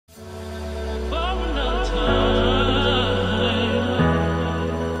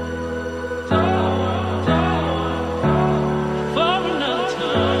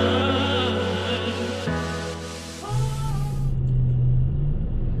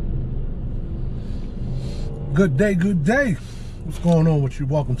Good day, good day. What's going on with you?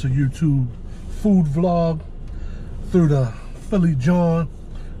 Welcome to YouTube food vlog through the Philly John.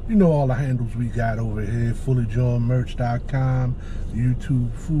 You know all the handles we got over here. PhillyJohnMerch.com,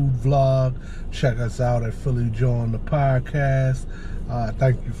 YouTube food vlog. Check us out at Philly John the podcast.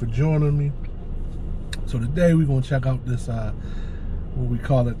 Thank you for joining me. So today we're gonna check out this what we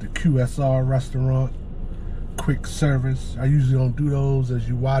call it, the QSR restaurant, quick service. I usually don't do those as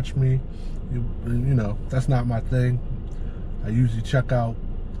you watch me. You know, that's not my thing. I usually check out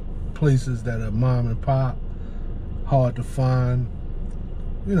places that are mom and pop, hard to find,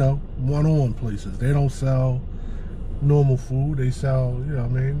 you know, one-on places. They don't sell normal food. They sell, you know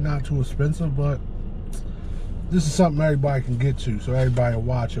what I mean, not too expensive, but this is something everybody can get to, so everybody will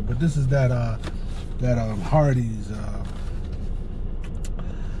watch it. But this is that Hardees,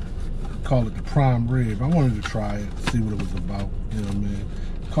 call it the prime rib. I wanted to try it, see what it was about, you know what I mean.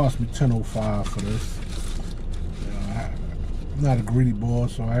 Cost me $10.05 for this. You know, I'm not a greedy boy,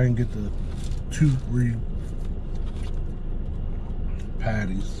 so I didn't get the 2-3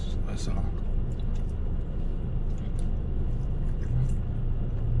 patties. That's all.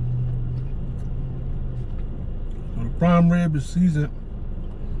 So the prime rib is seasoned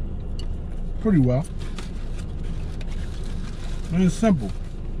pretty well. And it's simple.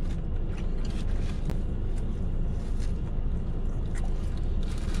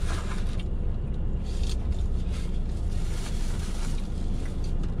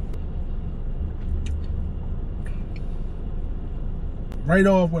 Right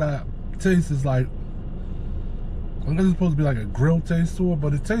off, what I taste is like, I guess it's supposed to be like a grilled taste to it,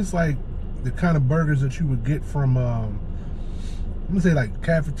 but it tastes like the kind of burgers that you would get from, I'm gonna say like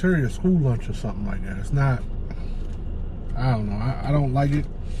cafeteria, school lunch or something like that. It's not, I don't know, I don't like it.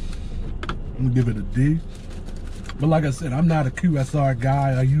 I'm gonna give it a D. But like I said, I'm not a QSR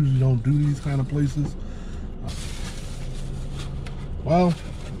guy. I usually don't do these kind of places. Well,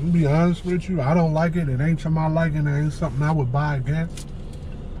 to be honest with you, I don't like it. It ain't something I like, and it ain't something I would buy again.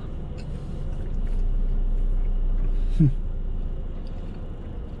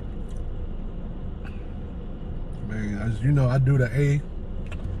 Man, as you know, I do the A,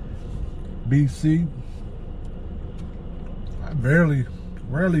 B, C. I rarely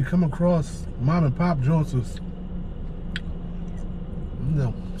come across mom and pop joints. You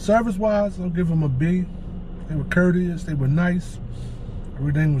know, service-wise, I'll give them a B. They were courteous. They were nice.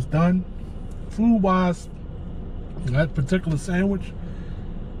 Everything was done. Food-wise, that particular sandwich,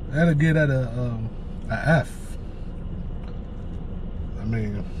 that'll get at a F. I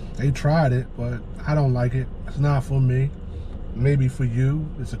mean, they tried it, but I don't like it. It's not for me. Maybe for you.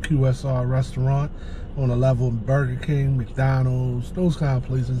 It's a QSR restaurant on a level of Burger King, McDonald's, those kind of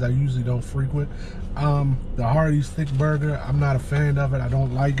places I usually don't frequent. The Hardee's thick burger, I'm not a fan of it. I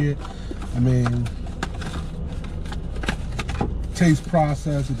don't like it. I mean, taste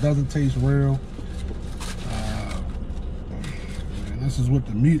process, it doesn't taste real. This is what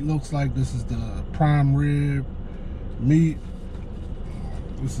the meat looks like. This is the prime rib meat.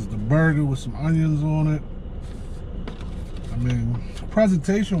 This is the burger with some onions on it. I mean,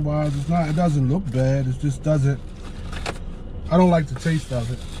 presentation wise, it doesn't look bad. It just doesn't, I don't like the taste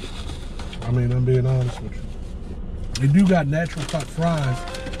of it. I mean, I'm being honest with you. They do got natural cut fries,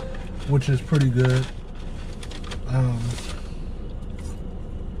 which is pretty good.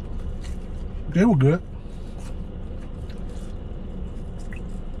 They were good,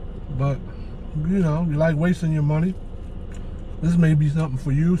 but you know, you like wasting your money. This may be something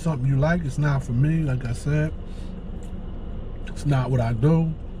for you, something you like. It's not for me. Like I said, it's not what I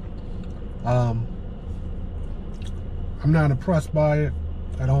do. I'm not impressed by it.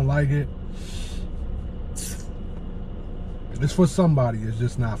 I don't like it. It's for somebody. It's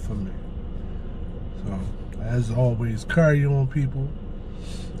just not for me. So, as always, carry on, people.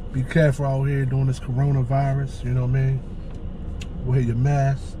 Be careful out here during this coronavirus, you know what I mean? Wear your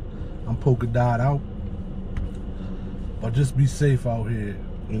mask. I'm polka dot out. But just be safe out here,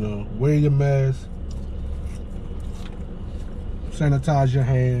 you know. Wear your mask. Sanitize your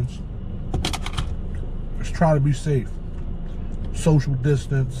hands. Just try to be safe. Social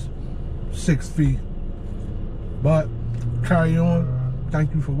distance, 6 feet. But carry on.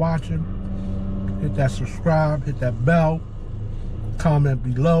 Thank you for watching. Hit that subscribe, hit that bell. Comment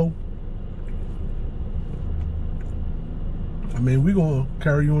below. I mean, we're gonna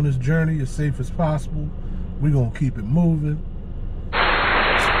carry on this journey as safe as possible. We're gonna keep it moving. Flip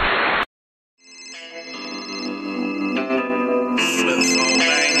phone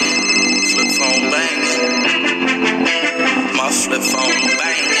banging, flip phone banging. My flip phone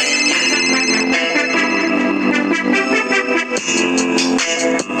banging.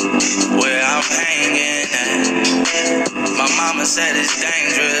 Where I'm hanging at. mama said it's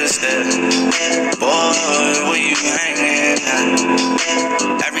dangerous. Yeah.